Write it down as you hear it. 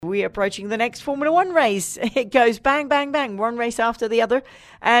We're approaching the next Formula One race. It goes bang, bang, bang, one race after the other.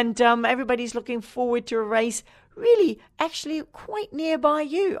 And everybody's looking forward to a race really actually quite nearby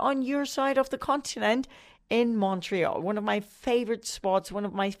you on your side of the continent in Montreal. One of my favorite spots, one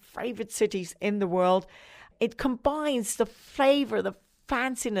of my favorite cities in the world. It combines the flavor, the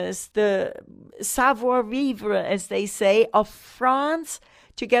fanciness, the savoir-vivre, as they say, of France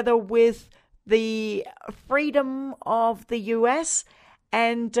together with the freedom of the US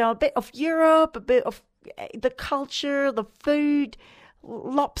and a bit of Europe, a bit of the culture, the food,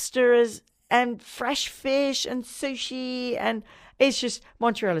 lobsters and fresh fish and sushi. And it's just,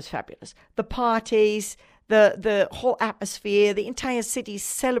 Montreal is fabulous. The parties, the whole atmosphere, the entire city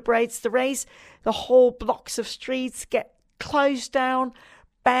celebrates the race. The whole blocks of streets get closed down.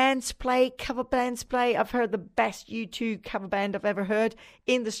 Bands play, cover bands play. I've heard the best U2 cover band I've ever heard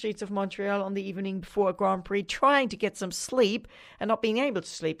in the streets of Montreal on the evening before a Grand Prix, trying to get some sleep and not being able to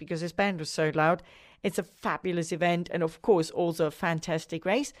sleep because his band was so loud. It's a fabulous event and, of course, also a fantastic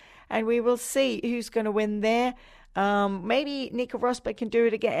race. And we will see who's going to win there. Maybe Nico Rosberg can do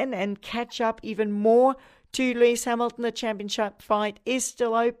it again and catch up even more to Lewis Hamilton. The championship fight is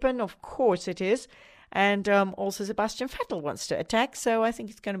still open. Of course it is. And also Sebastian Vettel wants to attack. So I think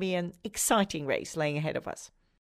it's going to be an exciting race laying ahead of us.